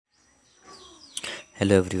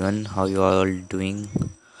Hello everyone, how you all doing?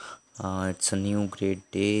 It's a new great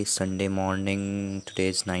day, Sunday morning. Today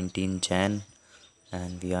is 19 Jan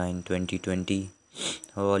and we are in 2020.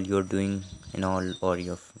 How all you're doing in all or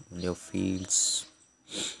your fields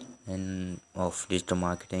and of digital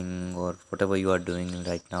marketing or whatever you are doing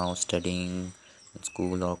right now, studying in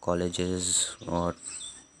school or colleges or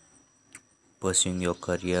pursuing your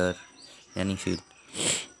career, any field.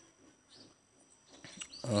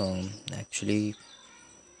 Actually,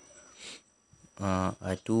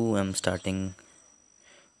 I too am starting.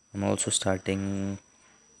 I'm also starting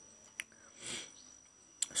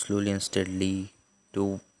slowly and steadily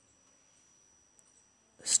to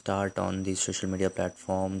start on these social media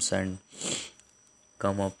platforms and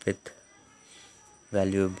come up with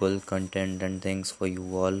valuable content and things for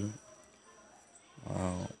you all.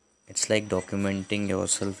 It's like documenting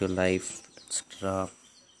yourself, your life, etc.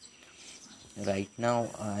 Right now,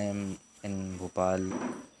 I am in Bhopal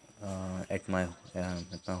at my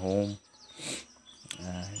home,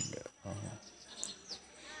 and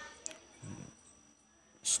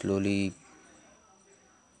slowly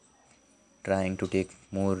trying to take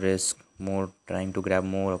more risk, more trying to grab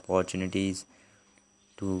more opportunities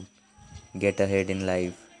to get ahead in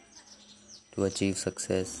life, to achieve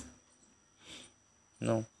success.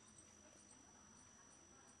 No,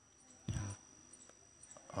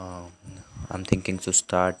 uh, I'm thinking to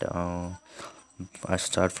start. I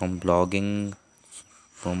start from blogging,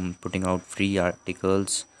 from putting out free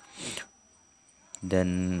articles.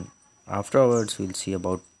 Then afterwards, we'll see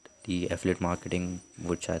about the affiliate marketing,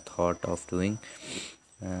 which I thought of doing.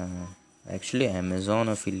 Uh, Actually, Amazon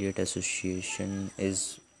Affiliate Association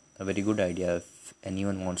is a very good idea if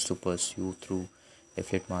anyone wants to pursue through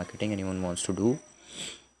affiliate marketing. Anyone wants to do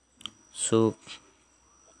so.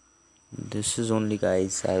 This is only,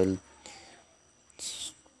 guys. I will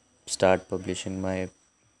start publishing my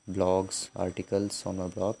blogs, articles on my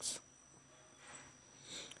blogs.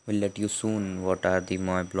 We'll let you soon what are the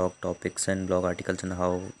my blog topics and blog articles and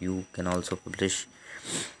how you can also publish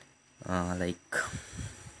like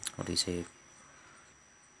what do you say,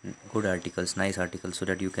 good articles, nice articles, so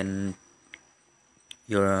that you can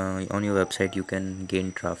your on your website you can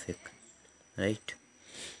gain traffic, right?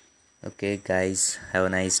 Okay guys, have a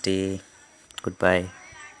nice day. Goodbye.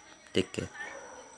 Take care.